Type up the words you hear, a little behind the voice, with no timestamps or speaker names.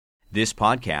This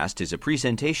podcast is a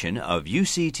presentation of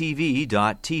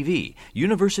UCTV.tv,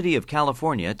 University of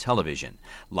California Television.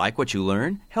 Like what you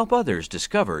learn? Help others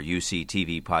discover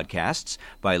UCTV podcasts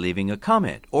by leaving a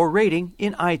comment or rating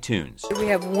in iTunes. We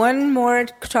have one more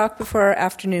talk before our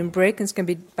afternoon break, and it's going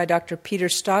to be by Dr. Peter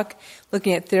Stock,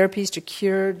 looking at therapies to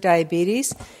cure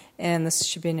diabetes, and this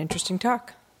should be an interesting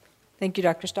talk. Thank you,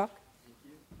 Dr. Stock.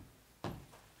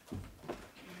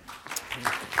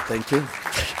 Thank you.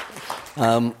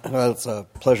 Well, it's a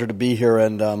pleasure to be here,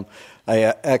 and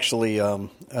I actually am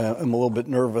a little bit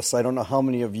nervous. I don't know how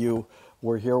many of you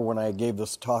were here when I gave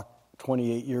this talk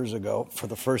 28 years ago for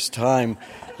the first time,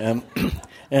 and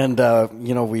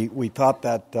we thought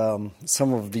that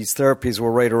some of these therapies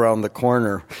were right around the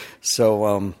corner,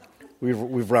 so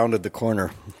we've rounded the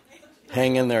corner.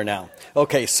 Hang in there now.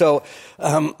 Okay, so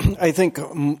I think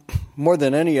more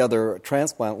than any other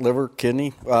transplant, liver,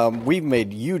 kidney, we've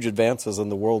made huge advances in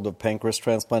the world of pancreas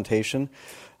transplantation.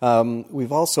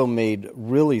 We've also made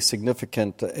really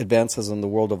significant advances in the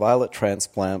world of islet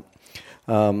transplant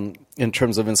in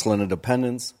terms of insulin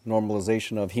independence,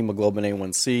 normalization of hemoglobin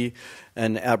A1C,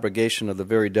 and abrogation of the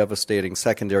very devastating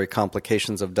secondary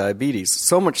complications of diabetes.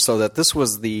 So much so that this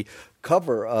was the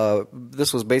cover.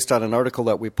 This was based on an article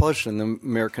that we published in the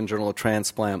American Journal of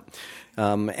Transplant,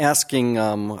 asking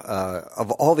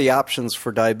of all the options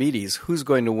for diabetes, who's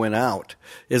going to win out?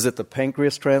 Is it the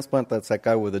pancreas transplant? That's that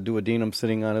guy with a duodenum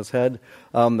sitting on his head.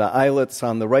 The islets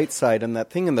on the right side, and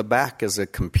that thing in the back is a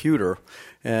computer.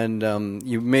 And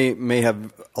you may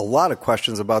have a lot of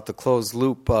questions about the closed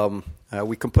loop.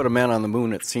 We can put a man on the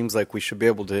moon. It seems like we should be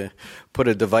able to put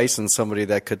a device in somebody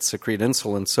that could secrete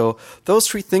insulin. So those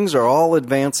three things are all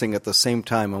advancing at the same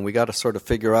time, and we got to sort of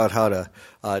figure out how to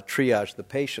triage the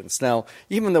patients. Now,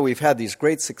 even though we've had these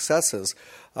great successes,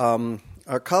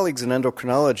 our colleagues in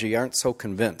endocrinology aren't so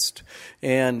convinced.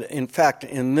 And in fact,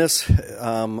 in this,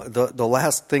 the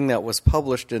last thing that was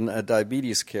published in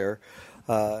Diabetes Care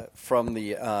from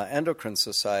the Endocrine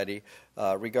Society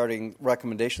regarding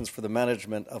recommendations for the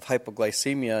management of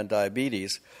hypoglycemia and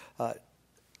diabetes,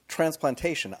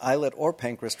 transplantation, islet or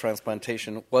pancreas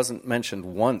transplantation, wasn't mentioned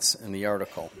once in the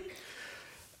article.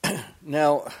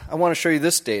 Now, I want to show you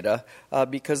this data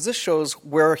because this shows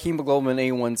where hemoglobin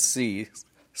A1C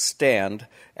stand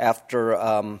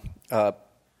after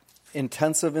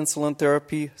intensive insulin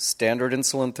therapy, standard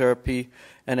insulin therapy,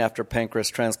 and after pancreas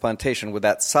transplantation, with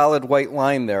that solid white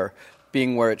line there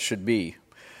being where it should be.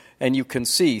 And you can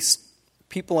see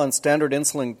people on standard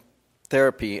insulin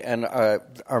therapy, and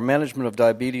our management of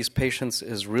diabetes patients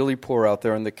is really poor out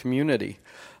there in the community.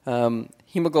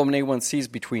 Hemoglobin A1C is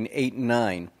between 8 and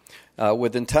 9.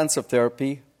 With intensive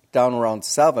therapy, down around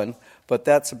 7, but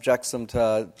that subjects them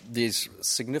to these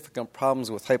significant problems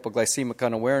with hypoglycemic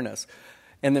unawareness.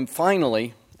 And then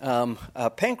finally,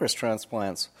 pancreas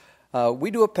transplants. We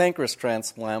do a pancreas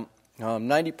transplant.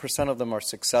 90% of them are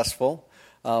successful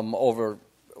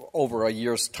over a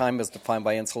year's time as defined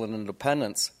by insulin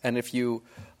independence. And if you,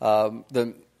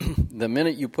 the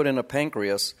minute you put in a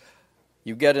pancreas,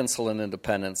 you get insulin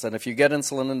independence. And if you get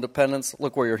insulin independence,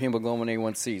 look where your hemoglobin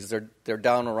A1C is. They're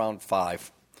down around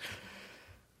 5.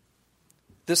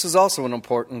 This is also an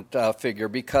important figure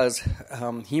because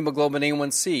hemoglobin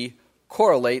A1C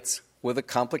correlates with the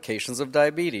complications of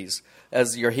diabetes.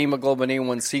 As your hemoglobin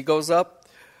A1C goes up,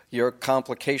 your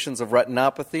complications of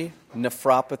retinopathy,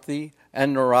 nephropathy,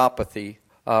 and neuropathy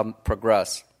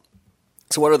progress.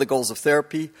 So what are the goals of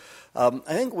therapy? I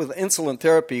think with insulin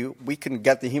therapy, we can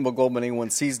get the hemoglobin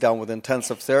A1Cs down with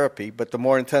intensive therapy, but the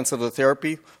more intensive the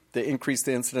therapy, the increase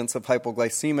the incidence of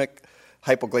hypoglycemia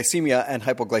and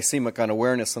hypoglycemic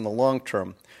unawareness in the long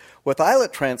term. With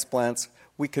islet transplants,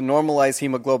 we can normalize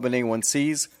hemoglobin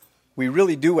A1Cs. We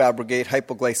really do abrogate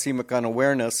hypoglycemic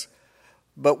unawareness,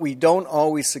 but we don't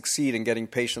always succeed in getting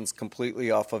patients completely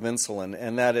off of insulin,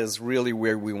 and that is really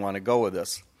where we want to go with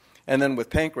this. And then with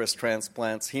pancreas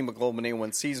transplants, hemoglobin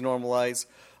A1Cs normalize.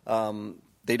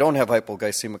 They don't have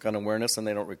hypoglycemic unawareness, and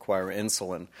they don't require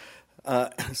insulin.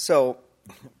 So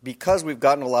because we've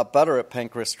gotten a lot better at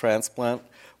pancreas transplant,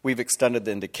 we've extended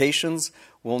the indications.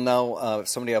 We'll now, if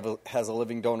somebody has a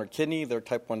living donor kidney, they're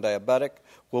type 1 diabetic,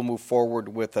 we'll move forward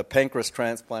with a pancreas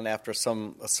transplant after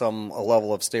some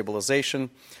level of stabilization.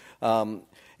 And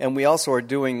we also are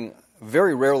doing,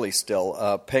 very rarely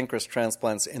still, pancreas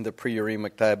transplants in the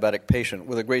pre-uremic diabetic patient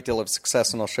with a great deal of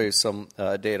success, and I'll show you some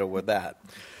data with that.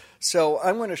 So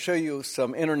I'm going to show you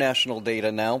some international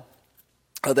data now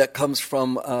that comes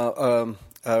from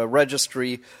a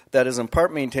registry that is in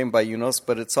part maintained by UNOS,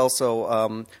 but it's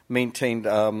also maintained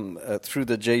through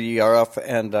the JDRF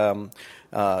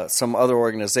and some other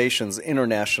organizations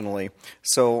internationally.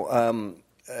 So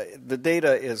the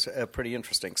data is pretty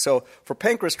interesting. So for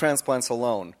pancreas transplants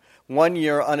alone, 1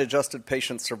 year unadjusted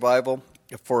patient survival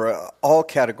for all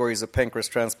categories of pancreas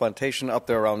transplantation up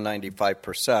there around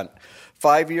 95%.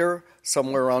 5 year,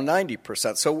 somewhere around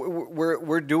 90%. So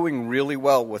we're doing really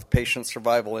well with patient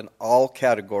survival in all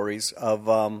categories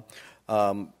of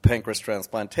pancreas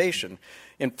transplantation.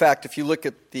 In fact, if you look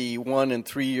at the 1 and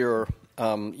 3 year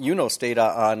UNOS data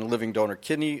on living donor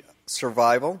kidney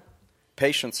survival,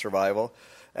 patient survival,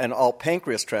 and all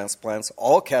pancreas transplants,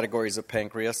 all categories of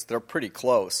pancreas, they're pretty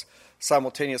close.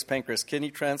 Simultaneous pancreas kidney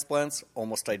transplants,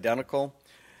 almost identical.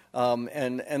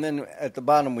 And then at the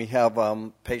bottom we have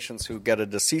patients who get a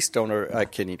deceased donor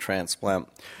kidney transplant.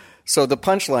 So the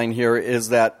punchline here is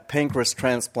that pancreas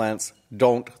transplants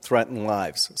don't threaten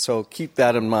lives. So keep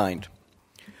that in mind.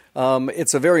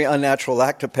 It's a very unnatural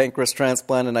act of pancreas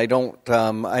transplant, and I don't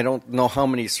know how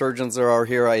many surgeons there are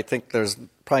here. I think there's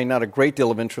probably not a great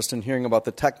deal of interest in hearing about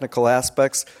the technical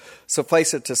aspects.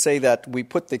 Suffice it to say that we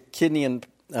put the kidney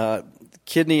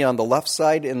on the left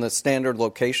side in the standard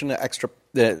location,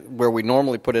 where we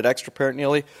normally put it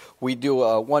extraperitoneally. We do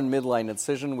one midline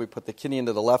incision. We put the kidney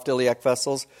into the left iliac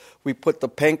vessels. We put the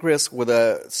pancreas with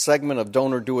a segment of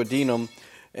donor duodenum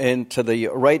into the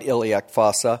right iliac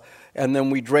fossa, and then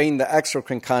we drain the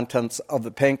exocrine contents of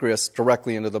the pancreas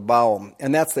directly into the bowel.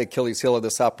 And that's the Achilles heel of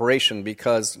this operation,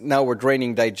 because now we're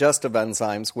draining digestive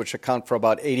enzymes, which account for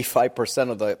about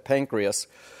 85% of the pancreas,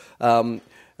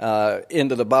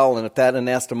 into the bowel. And if that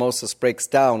anastomosis breaks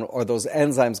down or those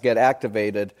enzymes get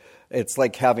activated, it's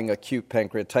like having acute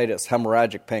pancreatitis,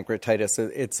 hemorrhagic pancreatitis.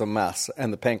 It's a mess,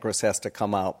 and the pancreas has to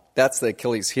come out. That's the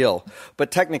Achilles heel.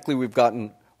 But technically, we've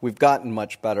gotten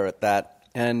much better at that.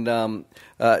 And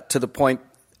to the point,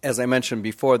 as I mentioned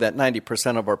before, that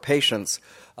 90% of our patients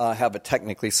have a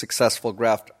technically successful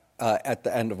graft at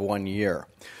the end of 1 year.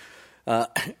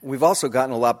 We've also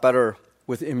gotten a lot better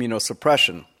with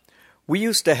immunosuppression. We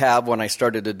used to have, when I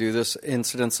started to do this,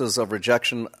 incidences of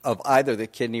rejection of either the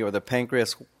kidney or the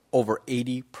pancreas over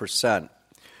 80%.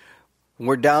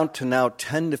 We're down to now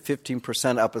 10 to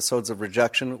 15% episodes of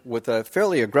rejection with a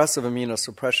fairly aggressive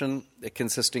immunosuppression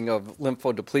consisting of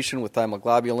lymphodepletion with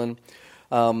thymoglobulin.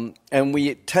 And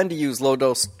we tend to use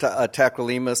low-dose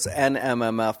tacrolimus and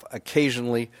MMF.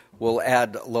 Occasionally, we'll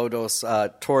add low-dose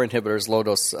TOR inhibitors,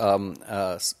 low-dose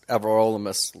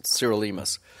everolimus,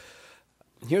 sirolimus.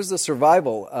 Here's the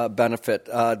survival benefit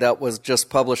that was just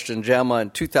published in JAMA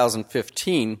in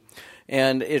 2015.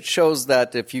 And it shows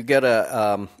that if you get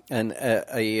a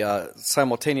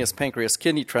simultaneous pancreas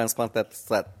kidney transplant, that's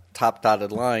that top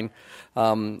dotted line,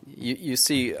 you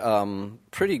see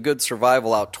pretty good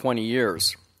survival out 20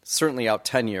 years, certainly out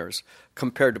 10 years,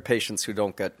 compared to patients who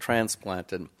don't get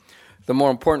transplanted. The more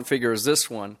important figure is this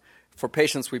one. For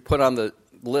patients we put on the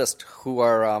list who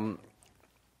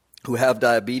have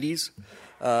diabetes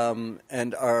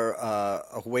and are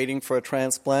waiting for a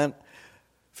transplant,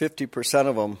 50%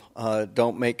 of them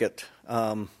don't make it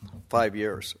 5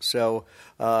 years. So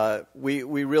we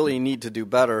really need to do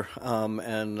better,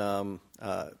 and I'm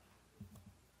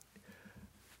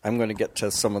going to get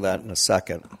to some of that in a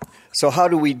second. So how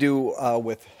do we do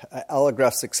with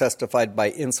allograft success defined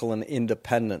by insulin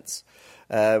independence?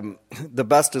 The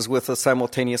best is with a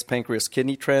simultaneous pancreas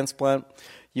kidney transplant.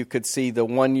 You could see the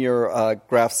 1 year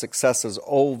graft success is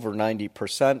over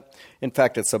 90%. In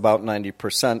fact, it's about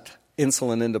 90%.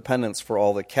 Insulin independence for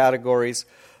all the categories.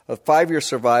 A 5 year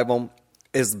survival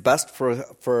is best for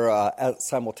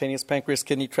simultaneous pancreas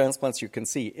kidney transplants. You can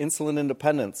see insulin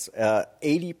independence,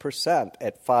 80%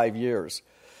 at 5 years.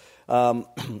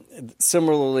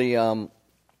 Similarly,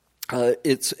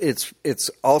 it's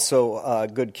also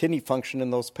good kidney function in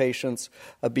those patients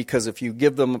because if you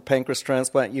give them a pancreas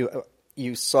transplant,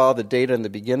 you saw the data in the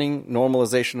beginning,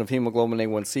 normalization of hemoglobin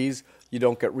A1Cs. You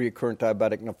don't get recurrent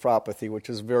diabetic nephropathy, which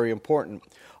is very important.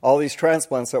 All these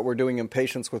transplants that we're doing in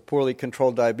patients with poorly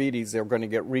controlled diabetes, they're going to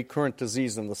get recurrent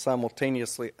disease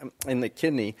simultaneously in the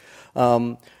kidney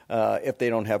if they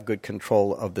don't have good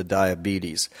control of the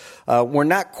diabetes. We're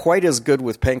not quite as good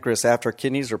with pancreas after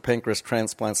kidneys or pancreas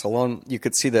transplants alone. You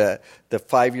could see the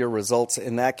 5 year results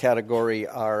in that category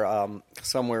are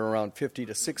somewhere around 50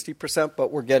 to 60%,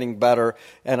 but we're getting better,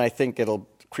 and I think it'll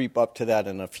creep up to that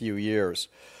in a few years.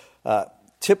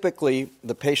 Typically,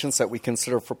 the patients that we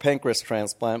consider for pancreas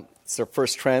transplant, it's their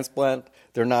first transplant,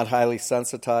 they're not highly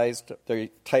sensitized, they're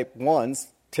type 1s,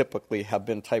 typically have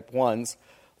been type 1s,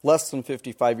 less than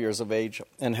 55 years of age,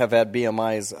 and have had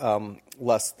BMIs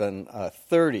less than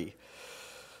 30.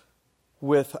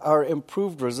 With our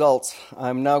improved results,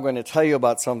 I'm now going to tell you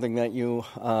about something that you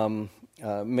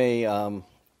may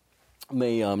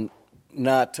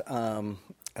not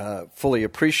fully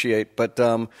appreciate, but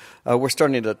we're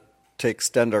starting to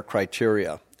extend our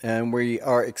criteria. And we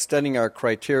are extending our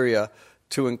criteria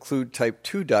to include type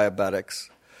 2 diabetics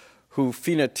who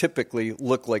phenotypically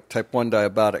look like type 1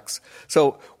 diabetics.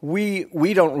 So we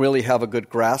don't really have a good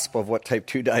grasp of what type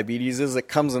 2 diabetes is. It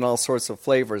comes in all sorts of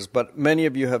flavors, but many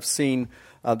of you have seen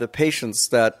the patients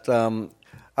that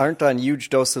aren't on huge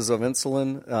doses of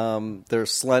insulin. They're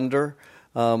slender,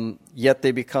 yet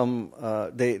they become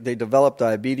they develop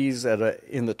diabetes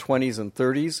in the 20s and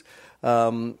 30s,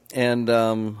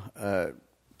 and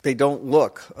they don't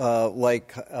look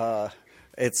like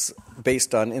it's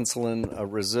based on insulin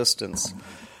resistance.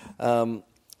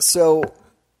 So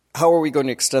how are we going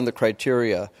to extend the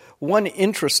criteria? One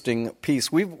interesting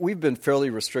piece, we've been fairly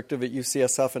restrictive at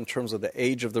UCSF in terms of the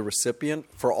age of the recipient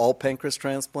for all pancreas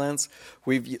transplants.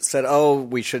 We've said,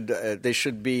 they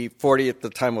should be 40 at the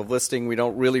time of listing. We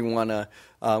don't really want to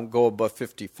go above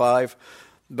 55.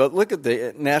 But look at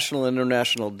the national and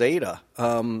international data.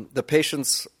 The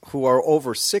patients who are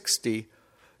over 60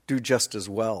 do just as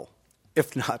well,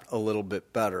 if not a little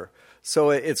bit better. So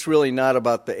it's really not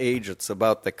about the age, it's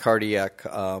about the cardiac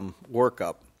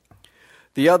workup.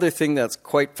 The other thing that's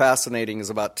quite fascinating is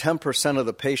about 10% of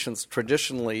the patients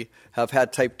traditionally have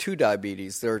had type 2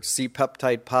 diabetes. They're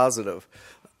C-peptide positive.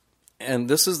 And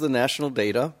this is the national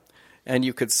data, and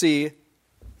you could see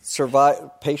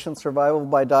patient survival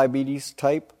by diabetes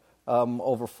type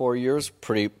over 4 years,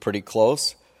 pretty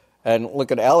close. And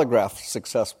look at allograft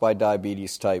success by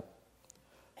diabetes type,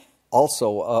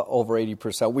 also over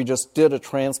 80%. We just did a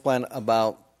transplant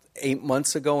about 8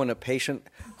 months ago in a patient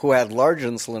who had large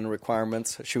insulin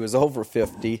requirements. She was over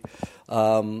 50,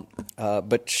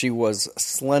 but she was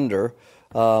slender.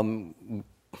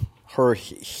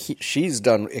 She's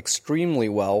done extremely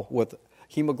well with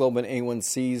hemoglobin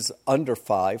A1Cs under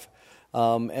 5,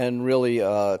 and really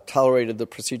tolerated the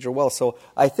procedure well. So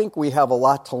I think we have a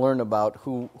lot to learn about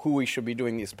who we should be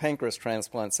doing these pancreas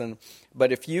transplants.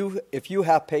 But if you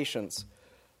have patients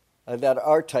that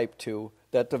are type 2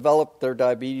 that develop their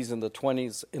diabetes in their 20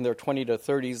 to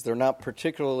 30s, they're not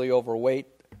particularly overweight,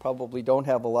 probably don't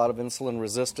have a lot of insulin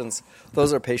resistance,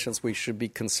 those are patients we should be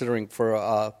considering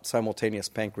for simultaneous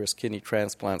pancreas kidney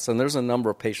transplants. And there's a number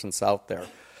of patients out there.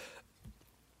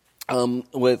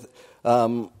 With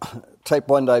type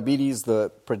 1 diabetes,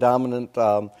 the predominant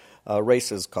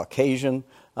race is Caucasian.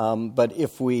 But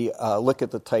if we look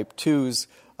at the type 2s,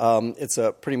 it's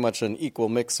pretty much an equal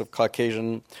mix of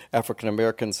Caucasian, African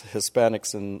Americans,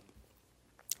 Hispanics,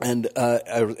 and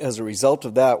as a result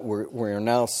of that, we're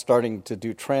now starting to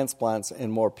do transplants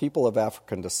in more people of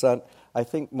African descent. I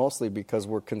think mostly because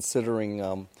we're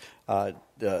considering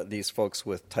these folks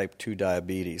with type 2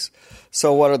 diabetes.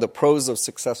 So what are the pros of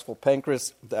successful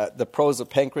pancreas? The pros of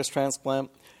pancreas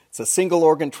transplant? It's a single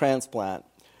organ transplant.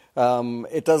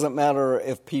 It doesn't matter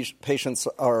if patients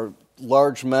are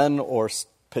large men or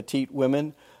petite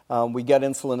women. We get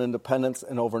insulin independence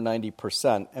in over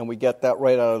 90%, and we get that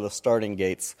right out of the starting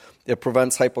gates. It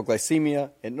prevents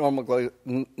hypoglycemia. It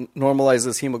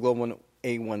normalizes hemoglobin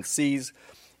A1Cs.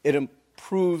 It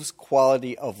improves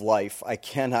quality of life. I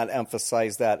cannot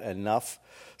emphasize that enough.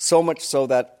 So much so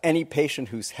that any patient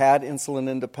who's had insulin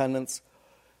independence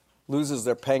loses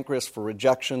their pancreas for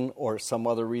rejection or some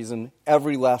other reason.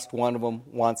 Every last one of them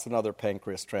wants another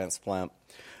pancreas transplant.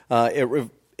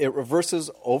 It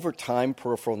reverses over time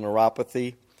peripheral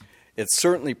neuropathy. It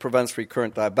certainly prevents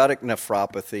recurrent diabetic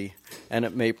nephropathy, and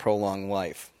it may prolong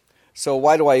life. So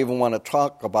why do I even want to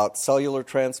talk about cellular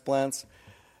transplants?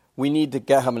 We need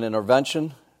to have an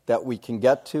intervention that we can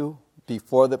get to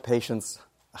before the patients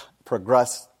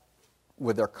progress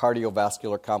with their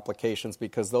cardiovascular complications,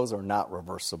 because those are not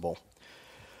reversible.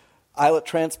 Islet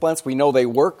transplants, we know they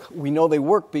work. We know they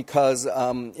work because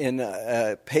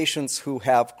in patients who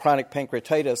have chronic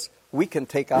pancreatitis, we can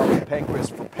take out the pancreas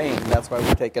for pain. That's why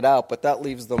we take it out, but that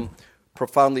leaves them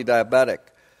profoundly diabetic.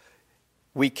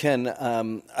 We can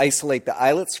isolate the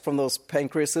islets from those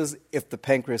pancreases if the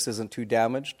pancreas isn't too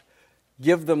damaged.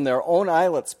 Give them their own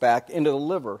islets back into the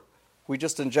liver. We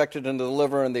just inject it into the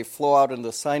liver and they flow out into the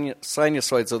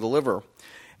sinusoids of the liver.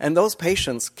 And those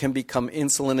patients can become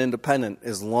insulin independent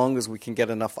as long as we can get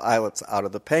enough islets out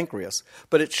of the pancreas.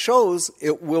 But it shows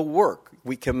it will work.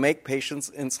 We can make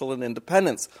patients insulin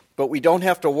independent, but we don't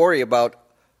have to worry about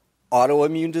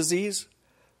autoimmune disease,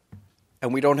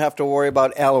 and we don't have to worry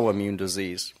about alloimmune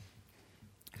disease.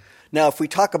 Now, if we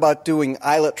talk about doing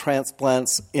islet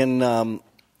transplants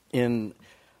in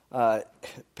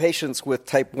patients with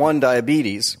type 1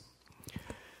 diabetes,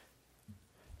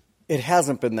 it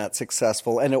hasn't been that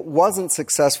successful, and it wasn't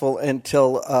successful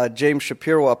until James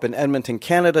Shapiro up in Edmonton,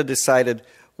 Canada decided,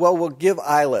 Well, we'll give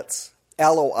islets,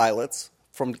 aloe islets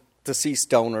from deceased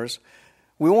donors.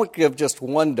 We won't give just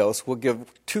one dose. We'll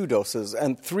give 2 doses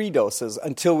and 3 doses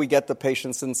until we get the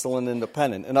patients insulin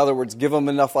independent. In other words, give them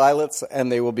enough islets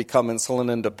and they will become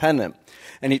insulin independent.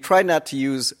 And he tried not to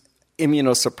use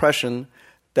immunosuppression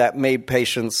that made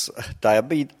patients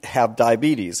have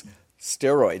diabetes.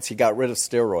 Steroids. He got rid of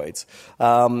steroids.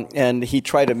 And he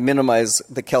tried to minimize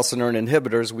the calcineurin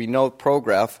inhibitors. We know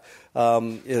Prograf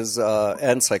and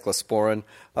cyclosporin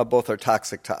both are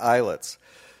toxic to islets.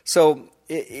 So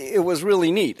it was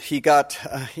really neat. He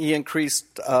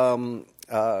increased insulin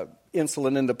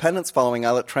independence following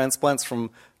islet transplants from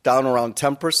down around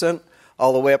 10%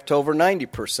 all the way up to over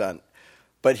 90%.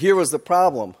 But here was the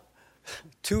problem.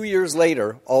 2 years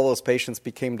later, all those patients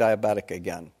became diabetic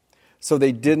again. So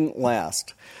they didn't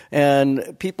last.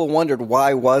 And people wondered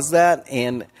why was that,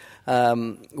 and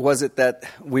was it that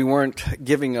we weren't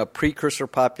giving a precursor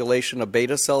population of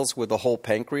beta cells with the whole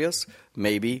pancreas?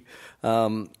 Maybe.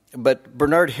 But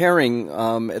Bernard Herring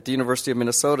at the University of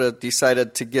Minnesota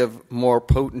decided to give more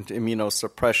potent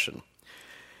immunosuppression.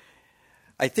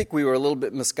 I think we were a little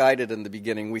bit misguided in the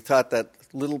beginning. We thought that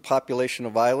little population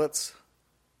of islets,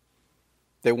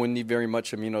 they wouldn't need very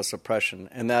much immunosuppression,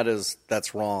 and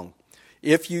that's wrong.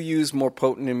 If you use more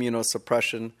potent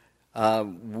immunosuppression,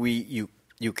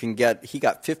 you can get. He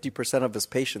got 50% of his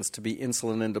patients to be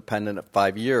insulin independent at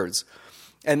 5 years,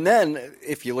 and then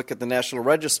if you look at the National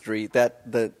Registry,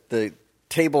 that the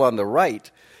table on the right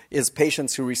is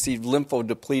patients who received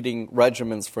lymphodepleting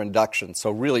regimens for induction. So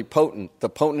really potent, the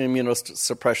potent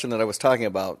immunosuppression that I was talking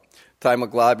about,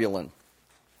 thymoglobulin,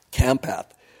 Campath.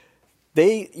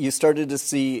 You started to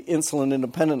see insulin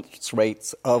independence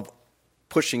rates of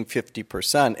pushing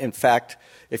 50%. In fact,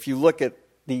 if you look at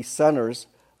these centers,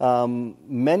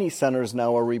 many centers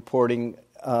now are reporting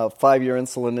 5-year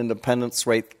insulin independence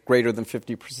rate greater than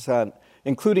 50%,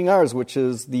 including ours, which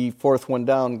is the 4th one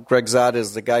down. Greg Zott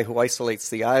is the guy who isolates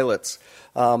the islets,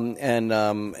 and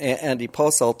Andy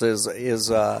Posselt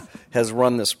has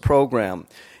run this program.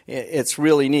 It's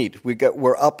really neat.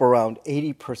 We're up around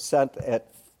 80% at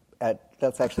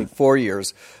that's actually 4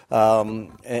 years,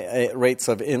 rates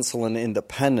of insulin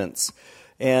independence.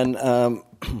 And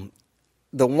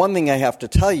the one thing I have to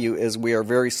tell you is we are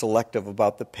very selective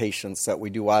about the patients that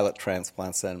we do islet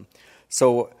transplants in.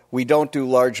 So we don't do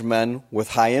large men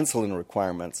with high insulin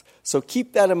requirements. So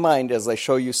keep that in mind as I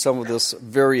show you some of this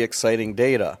very exciting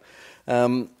data.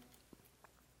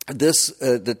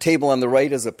 The table on the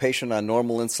right is a patient on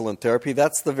normal insulin therapy.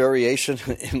 That's the variation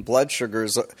in blood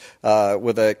sugars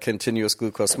with a continuous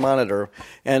glucose monitor.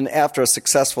 And after a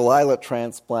successful islet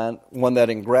transplant, one that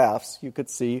engrafts, you could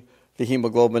see the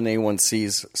hemoglobin A1C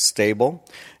is stable.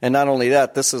 And not only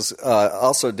that, this is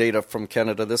also data from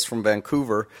Canada, this from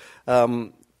Vancouver.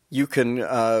 You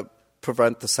can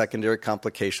prevent the secondary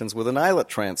complications with an islet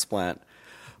transplant.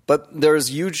 But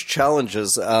there's huge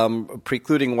challenges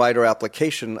precluding wider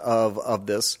application of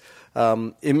this.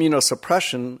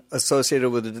 Immunosuppression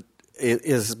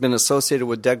has been associated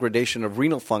with degradation of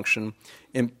renal function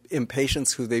in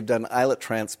patients who they've done islet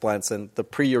transplants and the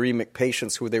pre-uremic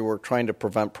patients who they were trying to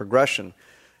prevent progression.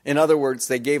 In other words,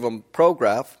 they gave them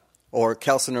Prograf or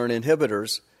calcineurin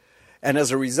inhibitors, and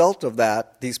as a result of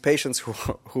that, these patients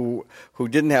who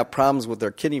didn't have problems with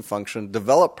their kidney function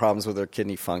developed problems with their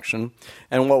kidney function.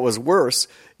 And what was worse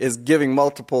is giving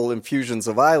multiple infusions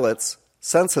of islets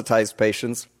sensitized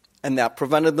patients, and that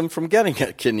prevented them from getting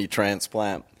a kidney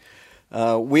transplant.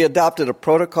 We adopted a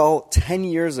protocol 10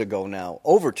 years ago now,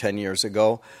 over 10 years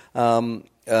ago,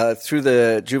 through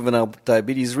the Juvenile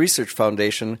Diabetes Research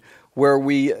Foundation, where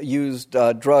we used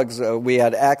drugs. We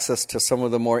had access to some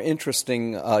of the more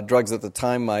interesting drugs at the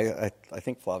time. I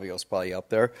think Flavio's probably up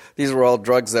there. These were all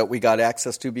drugs that we got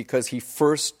access to because he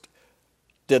first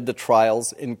did the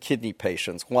trials in kidney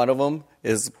patients. One of them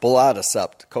is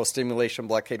belatacept, co-stimulation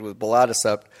blockade with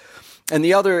belatacept. And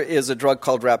the other is a drug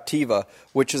called Raptiva,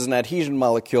 which is an adhesion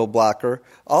molecule blocker,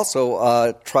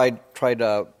 also tried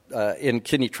in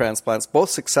kidney transplants, both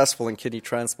successful in kidney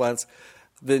transplants.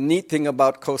 The neat thing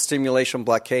about co-stimulation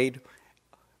blockade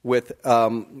with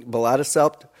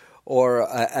belatacept or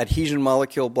adhesion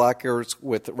molecule blockers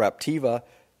with Raptiva,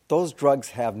 those drugs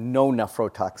have no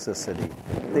nephrotoxicity.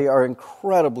 They are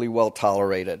incredibly well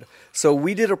tolerated. So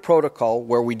we did a protocol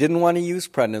where we didn't want to use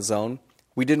prednisone,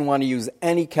 we didn't want to use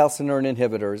any calcineurin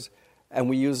inhibitors, and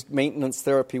we used maintenance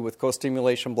therapy with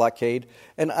co-stimulation blockade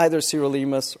and either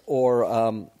sirolimus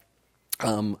or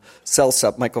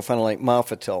Cellcept, mycophenolate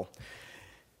mofetil.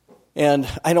 And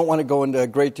I don't want to go into a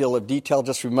great deal of detail.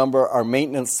 Just remember our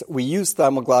maintenance. We use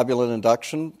thymoglobulin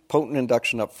induction, potent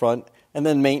induction up front, and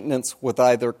then maintenance with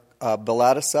either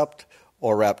belatacept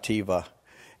or Raptiva.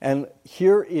 And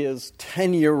here is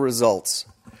 10-year results.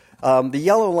 The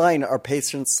yellow line are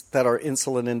patients that are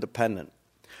insulin independent.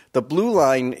 The blue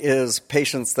line is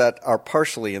patients that are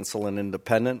partially insulin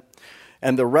independent.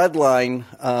 And the red line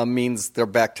means they're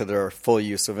back to their full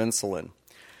use of insulin.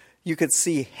 You could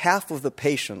see half of the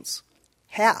patients,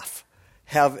 have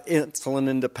insulin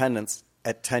independence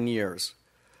at 10 years.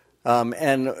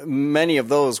 And many of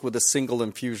those with a single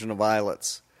infusion of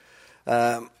islets.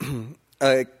 A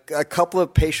couple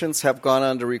of patients have gone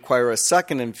on to require a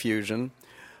second infusion.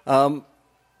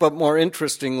 But more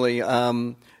interestingly,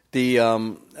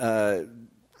 the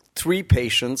 3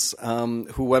 patients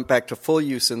who went back to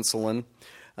full-use insulin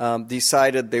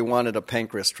decided they wanted a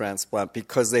pancreas transplant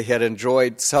because they had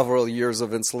enjoyed several years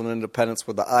of insulin independence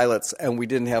with the islets, and we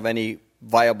didn't have any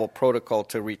viable protocol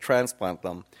to retransplant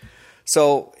them.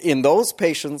 So in those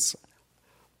patients,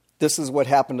 this is what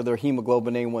happened to their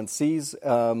hemoglobin A1Cs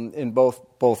in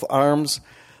both arms.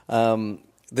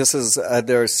 This is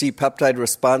their C-peptide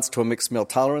response to a mixed meal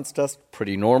tolerance test,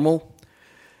 pretty normal.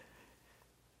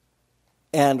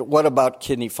 And what about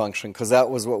kidney function? Because that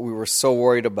was what we were so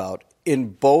worried about. In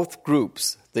both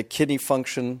groups, the kidney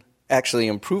function actually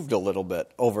improved a little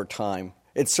bit over time.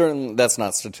 That's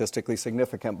not statistically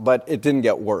significant, but it didn't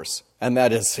get worse, and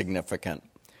that is significant.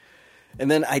 And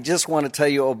then I just want to tell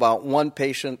you about one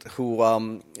patient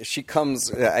who she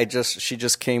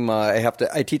just came.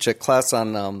 I teach a class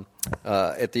on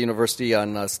at the university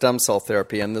on stem cell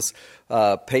therapy, and this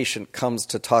patient comes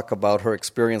to talk about her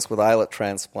experience with islet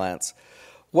transplants.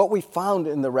 What we found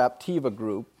in the Raptiva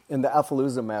group, in the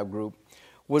eculizumab group,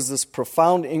 was this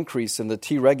profound increase in the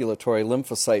T regulatory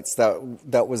lymphocytes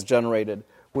that was generated.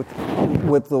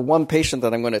 With the one patient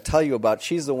that I'm going to tell you about,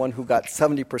 she's the one who got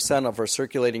 70% of her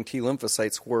circulating T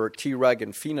lymphocytes were Treg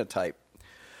in phenotype.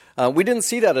 We didn't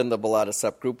see that in the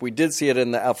belatacept group. We did see it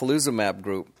in the eculizumab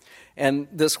group. And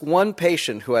this one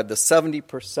patient who had the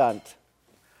 70%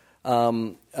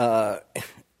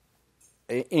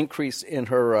 increase in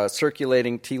her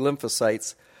circulating T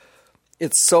lymphocytes,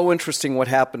 it's so interesting what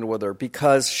happened with her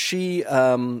because she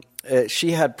had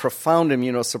profound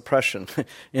immunosuppression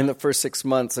in the first 6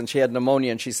 months, and she had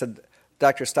pneumonia, and she said,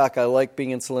 Dr. Stock, I like being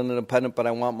insulin independent, but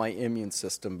I want my immune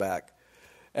system back.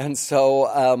 And so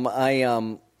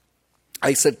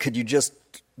I said, could you just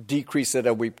decrease it?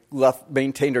 And we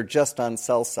maintained her just on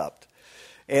CellCept.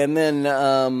 And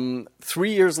then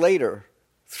 3 years later,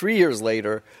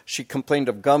 she complained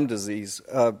of gum disease,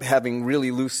 having really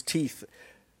loose teeth.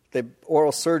 The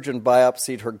oral surgeon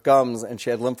biopsied her gums, and she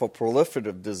had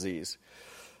lymphoproliferative disease.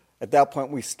 At that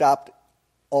point, we stopped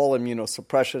all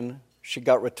immunosuppression. She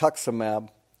got rituximab,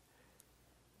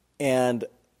 and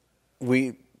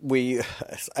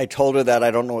I told her that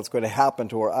I don't know what's going to happen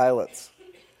to her islets.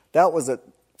 That was at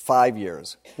 5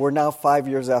 years. We're now 5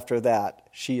 years after that.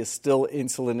 She is still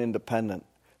insulin independent.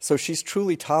 So she's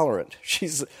truly tolerant.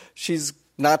 She's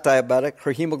not diabetic.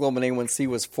 Her hemoglobin A1C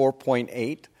was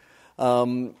 4.8.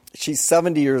 She's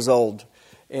 70 years old,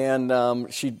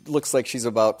 and she looks like she's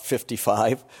about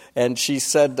 55. And she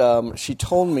said, she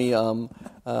told me,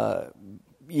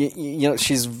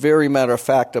 she's very matter of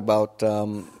fact about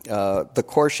the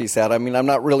course she's had. I mean, I'm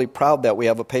not really proud that we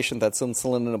have a patient that's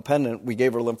insulin independent. We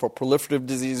gave her lymphoproliferative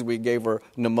disease. We gave her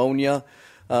pneumonia.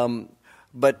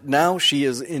 But now she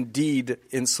is indeed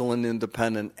insulin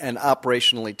independent and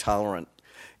operationally tolerant.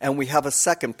 And we have a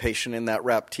second patient in that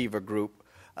Raptiva group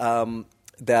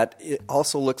that it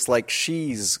also looks like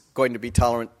she's going to be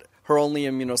tolerant. Her only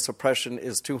immunosuppression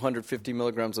is 250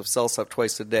 milligrams of CellCept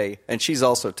twice a day, and she's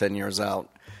also 10 years out.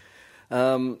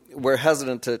 We're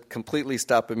hesitant to completely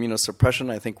stop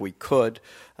immunosuppression. I think we could.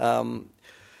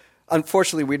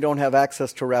 Unfortunately, we don't have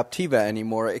access to Raptiva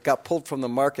anymore. It got pulled from the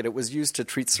market. It was used to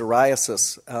treat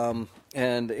psoriasis,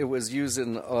 and it was used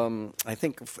in, I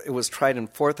think it was tried in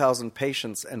 4,000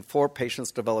 patients, and 4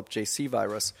 patients developed JC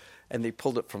virus, and they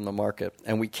pulled it from the market,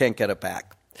 and we can't get it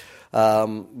back.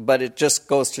 But it just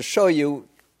goes to show you,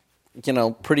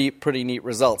 pretty neat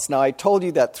results. Now, I told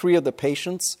you that 3 of the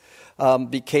patients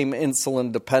became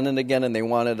insulin dependent again, and they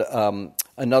wanted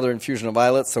another infusion of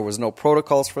islets. There was no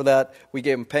protocols for that. We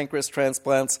gave them pancreas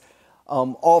transplants.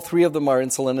 All 3 of them are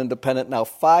insulin independent now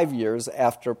 5 years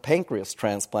after pancreas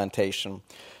transplantation.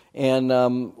 And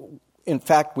in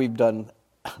fact, we've done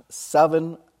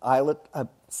 7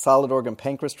 solid organ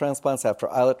pancreas transplants after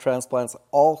islet transplants.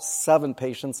 All 7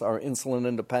 patients are insulin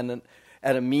independent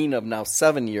at a mean of now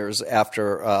 7 years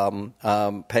after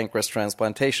pancreas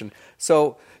transplantation.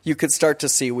 So you could start to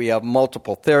see we have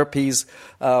multiple therapies.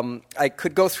 I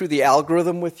could go through the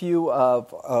algorithm with you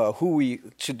of who we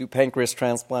should do pancreas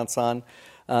transplants on.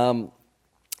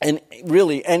 And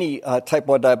really, any type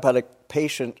 1 diabetic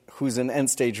patient who's in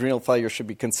end-stage renal failure should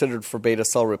be considered for beta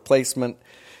cell replacement.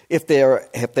 If they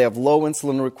have low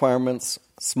insulin requirements,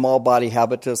 small body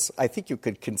habitus, I think you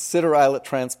could consider islet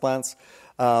transplants.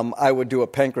 I would do a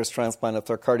pancreas transplant if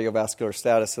their cardiovascular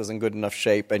status is in good enough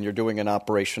shape and you're doing an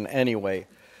operation anyway.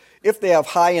 If they have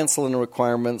high insulin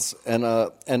requirements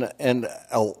or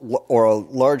a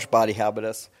large body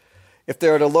habitus, if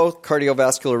they're at a low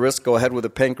cardiovascular risk, go ahead with a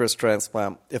pancreas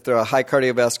transplant. If they're a high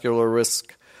cardiovascular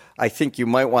risk, I think you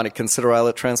might want to consider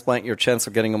islet transplant. Your chance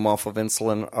of getting them off of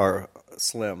insulin are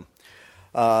slim.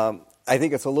 I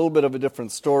think it's a little bit of a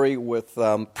different story with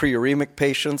pre-uremic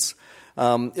patients.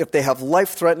 If they have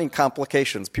life-threatening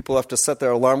complications, people have to set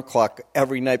their alarm clock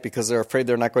every night because they're afraid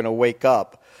they're not going to wake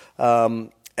up,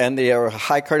 and they are a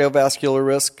high cardiovascular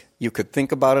risk, you could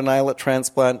think about an islet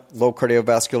transplant. Low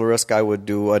cardiovascular risk, I would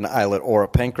do an islet or a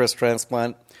pancreas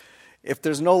transplant. If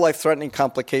there's no life-threatening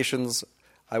complications,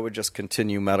 I would just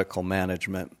continue medical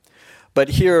management. But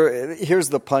here's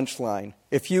the punchline.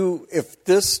 If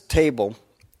this table,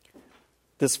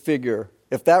 this figure,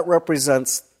 if that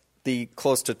represents the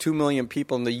close to 2 million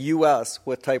people in the U.S.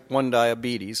 with type 1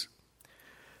 diabetes,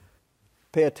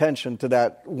 pay attention to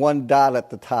that one dot at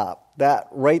the top. That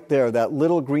right there, that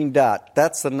little green dot,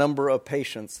 that's the number of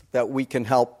patients that we can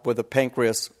help with a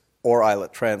pancreas or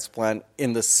islet transplant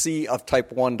in the sea of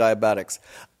type 1 diabetics.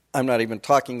 I'm not even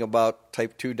talking about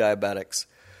type 2 diabetics.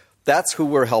 That's who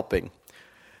we're helping.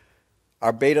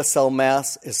 Our beta cell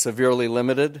mass is severely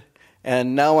limited.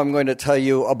 And now I'm going to tell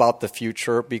you about the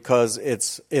future because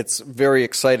it's very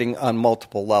exciting on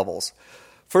multiple levels.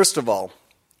 First of all,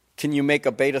 can you make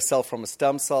a beta cell from a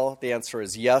stem cell? The answer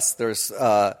is yes. There's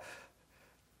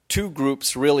two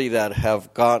groups really that have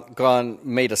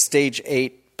made a stage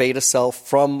 8 beta cell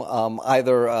from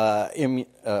either a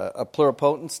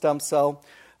pluripotent stem cell,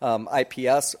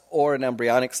 IPS, or an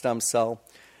embryonic stem cell.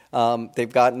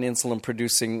 They've gotten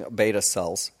insulin-producing beta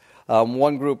cells.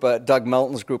 One group, Doug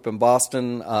Melton's group in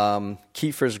Boston,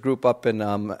 Kiefer's group up in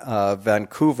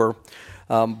Vancouver,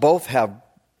 both have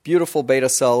beautiful beta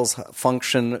cells,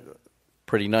 function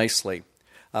pretty nicely.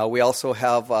 We also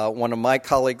have one of my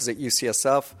colleagues at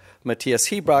UCSF, Matthias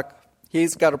Hebrock.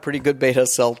 He's got a pretty good beta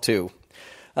cell too.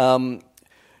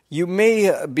 You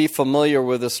may be familiar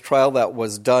with this trial that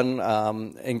was done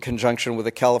in conjunction with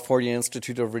the California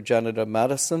Institute of Regenerative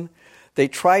Medicine. They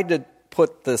tried to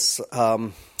put this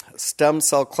stem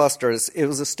cell clusters, it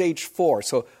was a stage 4.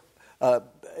 So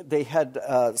they had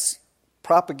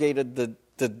propagated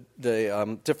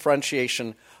the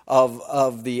differentiation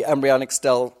of the embryonic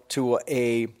cell to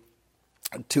a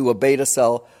beta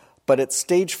cell, but at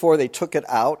stage 4 they took it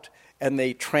out and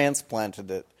they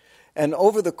transplanted it. And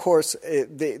over the course,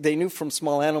 they knew from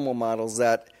small animal models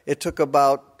that it took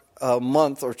about a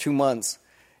month or 2 months,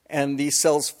 and these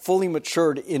cells fully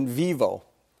matured in vivo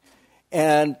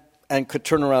and could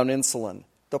turn around insulin.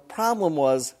 The problem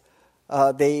was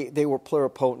they were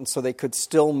pluripotent, so they could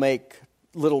still make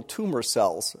little tumor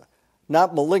cells,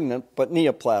 not malignant, but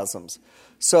neoplasms.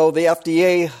 So the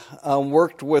FDA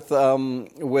worked with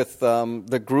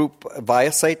the group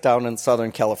ViaCyte down in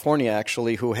Southern California,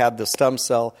 actually, who had the stem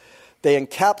cell. They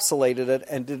encapsulated it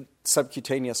and did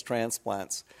subcutaneous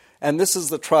transplants. And this is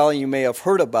the trial you may have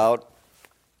heard about.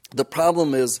 The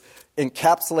problem is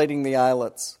encapsulating the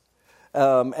islets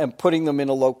and putting them in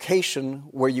a location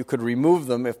where you could remove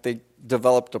them if they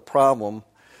developed a problem.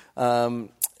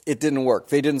 It didn't work.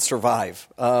 They didn't survive.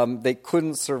 They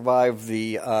couldn't survive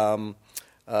the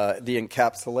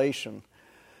encapsulation.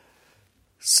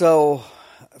 So,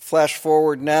 flash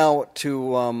forward now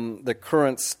to the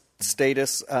current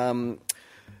status.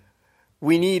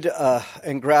 We need an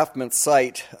engraftment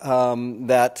site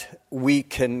that we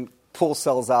can pull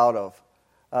cells out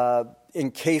of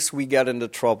in case we get into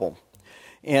trouble.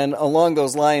 And along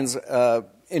those lines,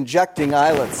 injecting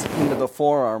islets into the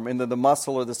forearm, into the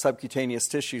muscle or the subcutaneous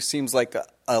tissue seems like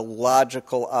a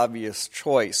logical, obvious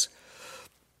choice.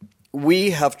 We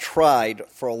have tried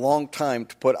for a long time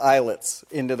to put islets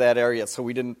into that area, so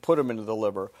we didn't put them into the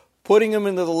liver. Putting them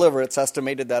into the liver, it's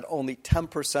estimated that only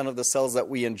 10% of the cells that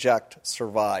we inject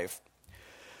survive.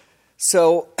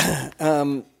 So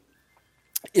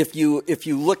if you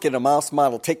look at a mouse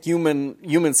model, take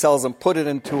human cells and put it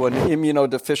into an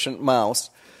immunodeficient mouse,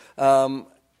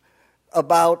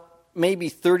 about maybe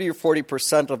 30 or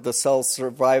 40% of the cells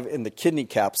survive in the kidney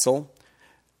capsule,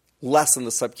 less in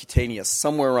the subcutaneous,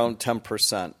 somewhere around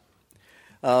 10%.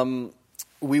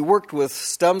 We worked with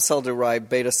stem cell-derived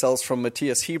beta cells from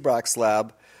Matthias Hebrock's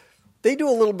lab. They do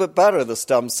a little bit better,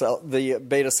 the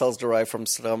beta cells derived from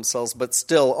stem cells, but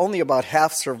still only about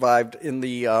half survived in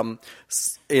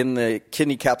the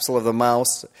kidney capsule of the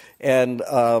mouse, and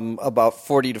about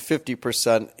 40 to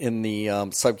 50% in the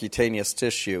subcutaneous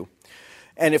tissue.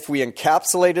 And if we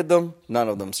encapsulated them, none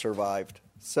of them survived.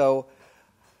 So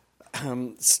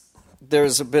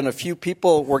there's been a few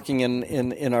people working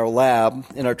in our lab,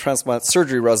 in our transplant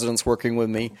surgery residents working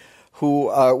with me, who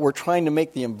were trying to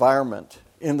make the environment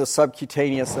in the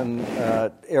subcutaneous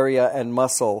area and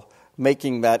muscle,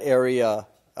 making that area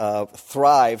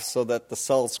thrive so that the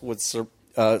cells would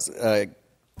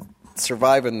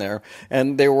survive in there.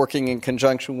 And they were working in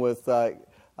conjunction with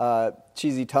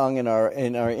Cheesy Tong in our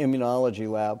immunology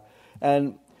lab.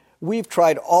 And we've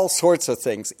tried all sorts of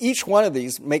things. Each one of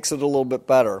these makes it a little bit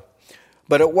better.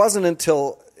 But it wasn't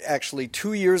until actually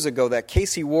 2 years ago that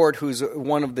Casey Ward, who's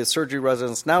one of the surgery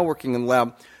residents now working in the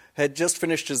lab, had just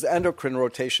finished his endocrine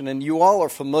rotation. And you all are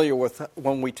familiar with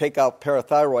when we take out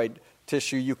parathyroid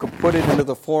tissue, you can put it into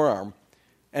the forearm,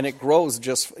 and it grows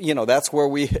just, that's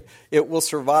where it will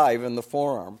survive in the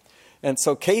forearm. And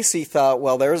so Casey thought,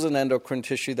 well, there's an endocrine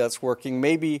tissue that's working.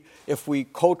 Maybe if we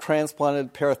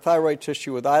co-transplanted parathyroid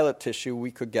tissue with islet tissue,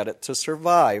 we could get it to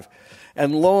survive.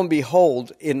 And lo and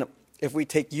behold, if we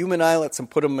take human islets and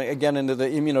put them again into the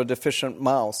immunodeficient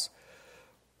mouse,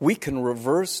 we can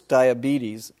reverse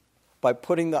diabetes by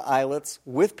putting the islets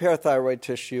with parathyroid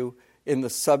tissue in the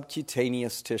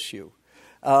subcutaneous tissue.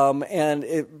 And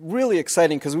it's really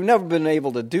exciting because we've never been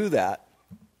able to do that.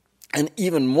 And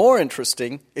even more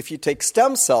interesting, if you take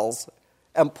stem cells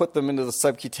and put them into the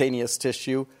subcutaneous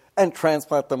tissue and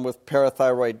transplant them with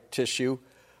parathyroid tissue,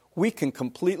 we can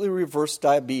completely reverse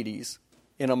diabetes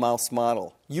in a mouse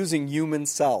model using human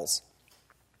cells.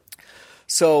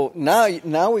 So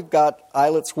now we've got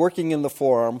islets working in the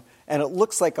forearm, and it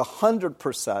looks like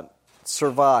 100%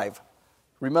 survive.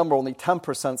 Remember, only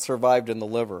 10% survived in the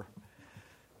liver.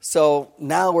 So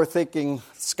now we're thinking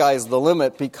sky's the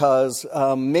limit, because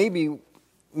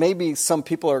maybe some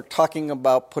people are talking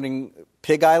about putting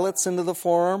pig islets into the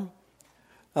forearm.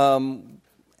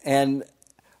 And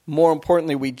more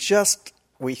importantly, we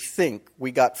think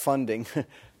we got funding.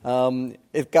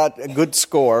 It got a good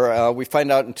score. We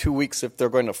find out in 2 weeks if they're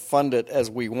going to fund it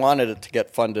as we wanted it to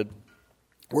get funded.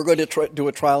 We're going to do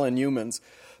a trial in humans,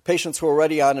 patients who are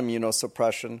already on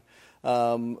immunosuppression,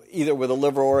 either with a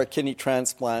liver or a kidney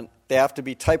transplant. They have to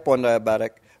be type 1 diabetic.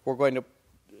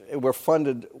 We're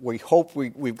funded, we hope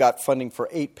we've got funding for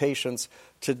 8 patients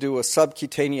to do a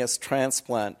subcutaneous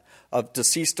transplant of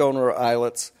deceased donor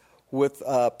islets with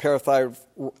parathyroid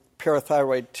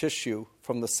tissue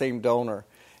from the same donor.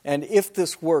 And if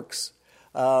this works,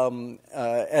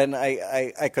 and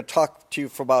I could talk to you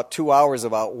for about 2 hours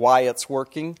about why it's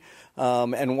working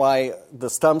and why the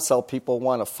stem cell people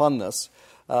want to fund this,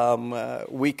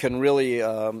 we can really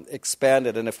expand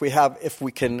it. And if we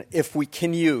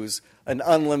can use an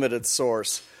unlimited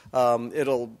source,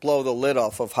 it'll blow the lid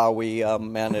off of how we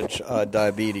manage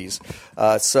diabetes.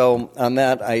 So on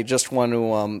that, I just want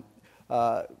to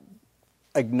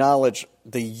acknowledge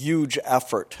the huge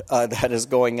effort that is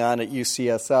going on at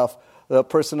UCSF. The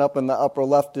person up in the upper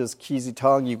left is Cheesy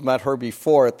Tong. You've met her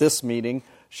before at this meeting.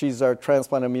 She's our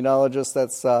transplant immunologist.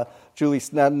 That's Julie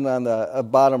Snedden on the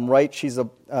bottom right. She's an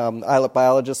islet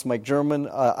biologist. Mike German,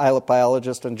 islet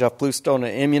biologist, and Jeff Bluestone,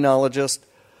 an immunologist.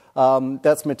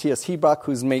 That's Matthias Hebrock,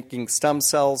 who's making stem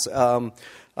cells,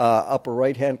 upper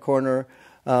right-hand corner.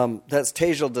 That's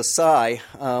Tejal Desai,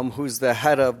 who's the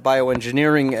head of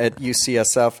bioengineering at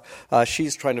UCSF.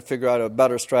 She's trying to figure out a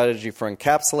better strategy for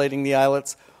encapsulating the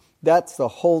islets. That's the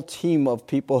whole team of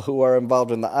people who are involved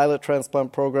in the islet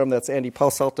transplant program. That's Andy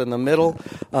Pauselt in the middle,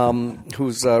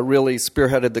 who's really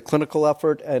spearheaded the clinical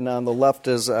effort. And on the left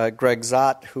is Greg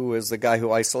Zott, who is the guy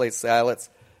who isolates the islets.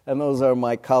 And those are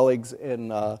my colleagues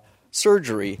in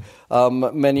surgery.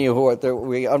 Many who are there.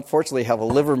 We unfortunately have a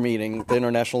liver meeting. The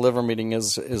International Liver Meeting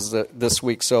is this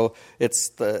week. So it's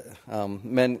the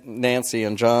Nancy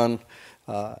and John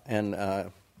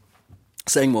and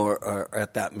Seymour are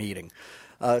at that meeting.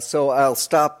 So I'll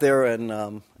stop there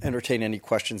and entertain any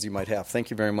questions you might have.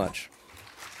 Thank you very much.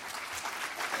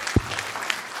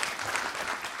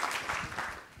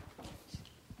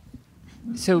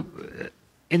 So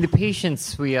in the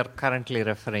patients we are currently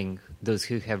referring, those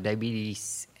who have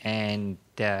diabetes, and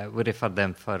we refer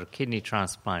them for kidney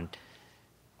transplant,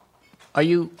 are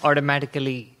you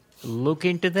automatically look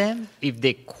into them if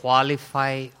they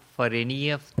qualify for any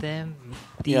of them?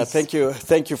 Yeah, thank you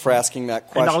for asking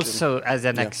that question. And also, as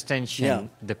an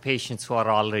extension, the patients who are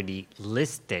already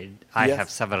listed, I have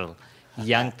several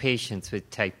young patients with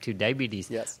type 2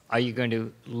 diabetes. Yes. Are you going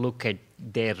to look at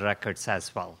their records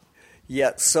as well?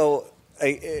 Yeah, so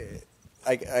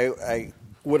I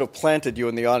would have planted you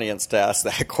in the audience to ask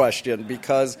that question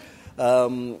because,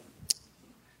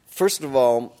 first of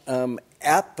all,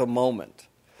 at the moment,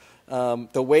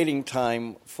 the waiting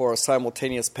time for a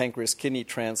simultaneous pancreas kidney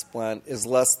transplant is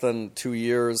less than 2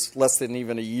 years, less than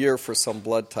even a year for some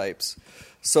blood types.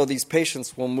 So these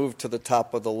patients will move to the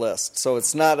top of the list. So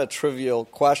it's not a trivial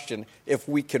question. If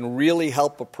we can really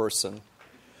help a person,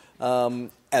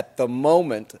 at the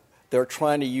moment, they're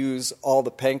trying to use all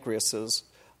the pancreases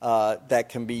that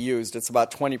can be used. It's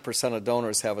about 20% of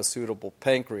donors have a suitable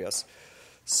pancreas.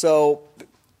 So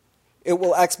it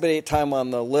will expedite time on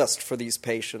the list for these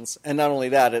patients. And not only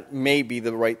that, it may be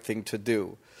the right thing to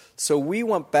do. So we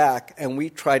went back and we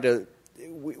tried to,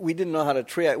 we didn't know how to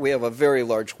treat it. We have a very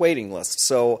large waiting list.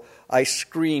 So I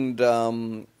screened,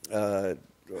 I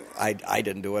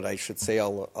didn't do it, I should say,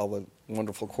 all the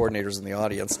wonderful coordinators in the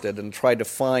audience did, and tried to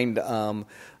find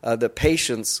the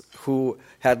patients who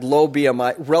had low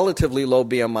BMI, relatively low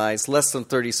BMIs, less than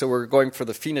 30. So we're going for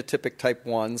the phenotypic type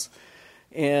 1s.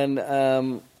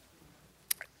 And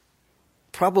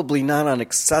probably not on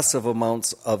excessive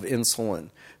amounts of insulin,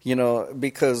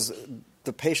 because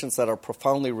the patients that are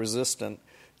profoundly resistant,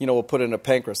 will put in a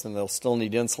pancreas and they'll still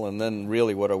need insulin. Then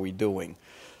really, what are we doing?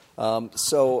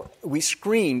 So we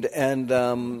screened and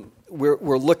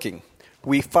we're looking.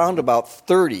 We found about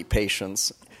 30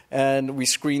 patients, and we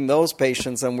screened those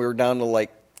patients, and we were down to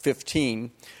like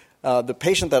 15. The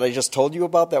patient that I just told you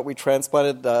about that we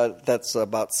transplanted, that's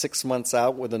about 6 months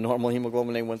out with a normal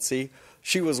hemoglobin A1C,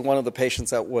 she was one of the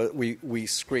patients that we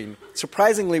screened.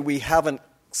 Surprisingly, we haven't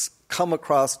come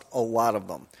across a lot of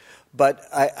them. But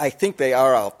I think they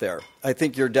are out there. I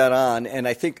think you're dead on. And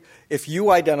I think if you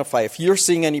identify, if you're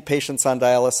seeing any patients on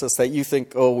dialysis that you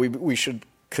think, we should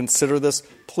consider this,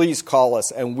 please call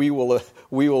us, and we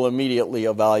will immediately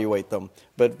evaluate them.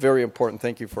 But very important.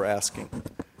 Thank you for asking.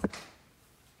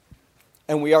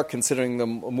 And we are considering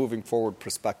them moving forward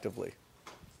prospectively.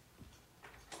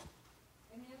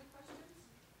 Any other questions?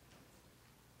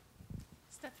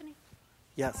 Stephanie?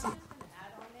 Yes. I'm just going to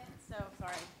add on it. So,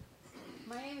 sorry.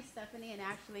 My name is Stephanie, and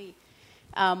actually,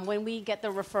 when we get the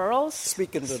referrals...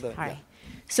 Speak into the... Hi. Yeah.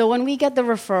 So when we get the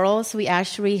referrals, we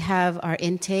actually have our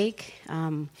intake.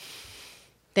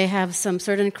 They have some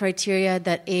certain criteria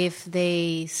that if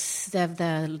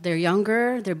they're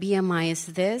younger, their BMI is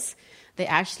this, they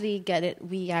actually get it.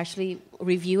 We actually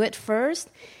review it first,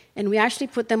 and we actually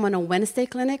put them on a Wednesday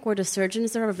clinic where the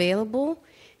surgeons are available,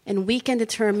 and we can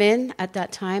determine at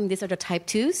that time, these are the type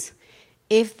 2s,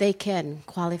 if they can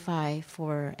qualify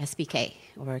for SPK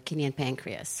or kidney and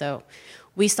pancreas. So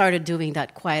we started doing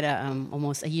that quite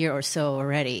almost a year or so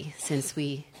already since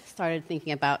we started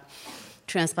thinking about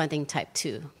transplanting type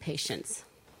 2 patients.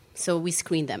 So we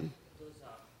screened them.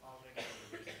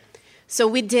 So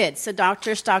we did. So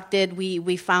Dr. Stock did.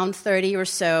 We found 30 or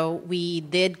so. We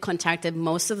did contacted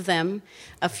most of them.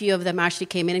 A few of them actually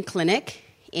came in clinic.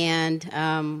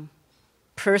 And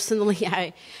personally,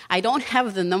 I don't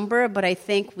have the number, but I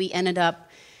think we ended up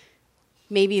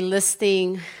maybe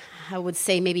listing, I would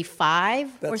say maybe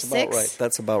 5 or 6.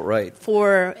 That's about right.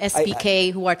 For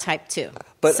SPK who are type 2.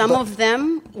 But some of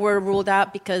them were ruled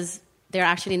out because they're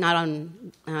actually not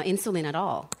on insulin at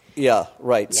all. Yeah,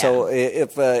 right. Yeah. So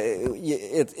if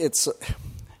it's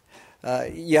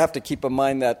you have to keep in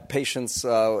mind that patients,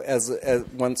 as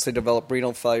once they develop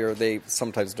renal failure, they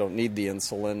sometimes don't need the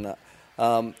insulin.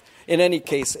 In any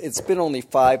case, it's been only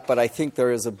 5, but I think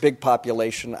there is a big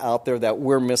population out there that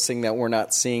we're missing, that we're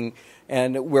not seeing,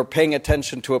 and we're paying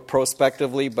attention to it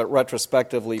prospectively, but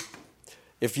retrospectively,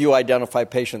 if you identify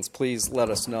patients, please let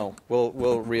us know. We'll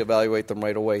reevaluate them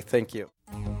right away. Thank you.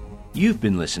 You've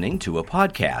been listening to a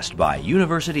podcast by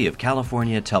University of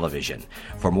California Television.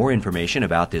 For more information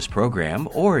about this program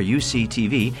or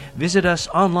UCTV, visit us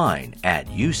online at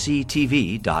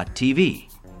uctv.tv.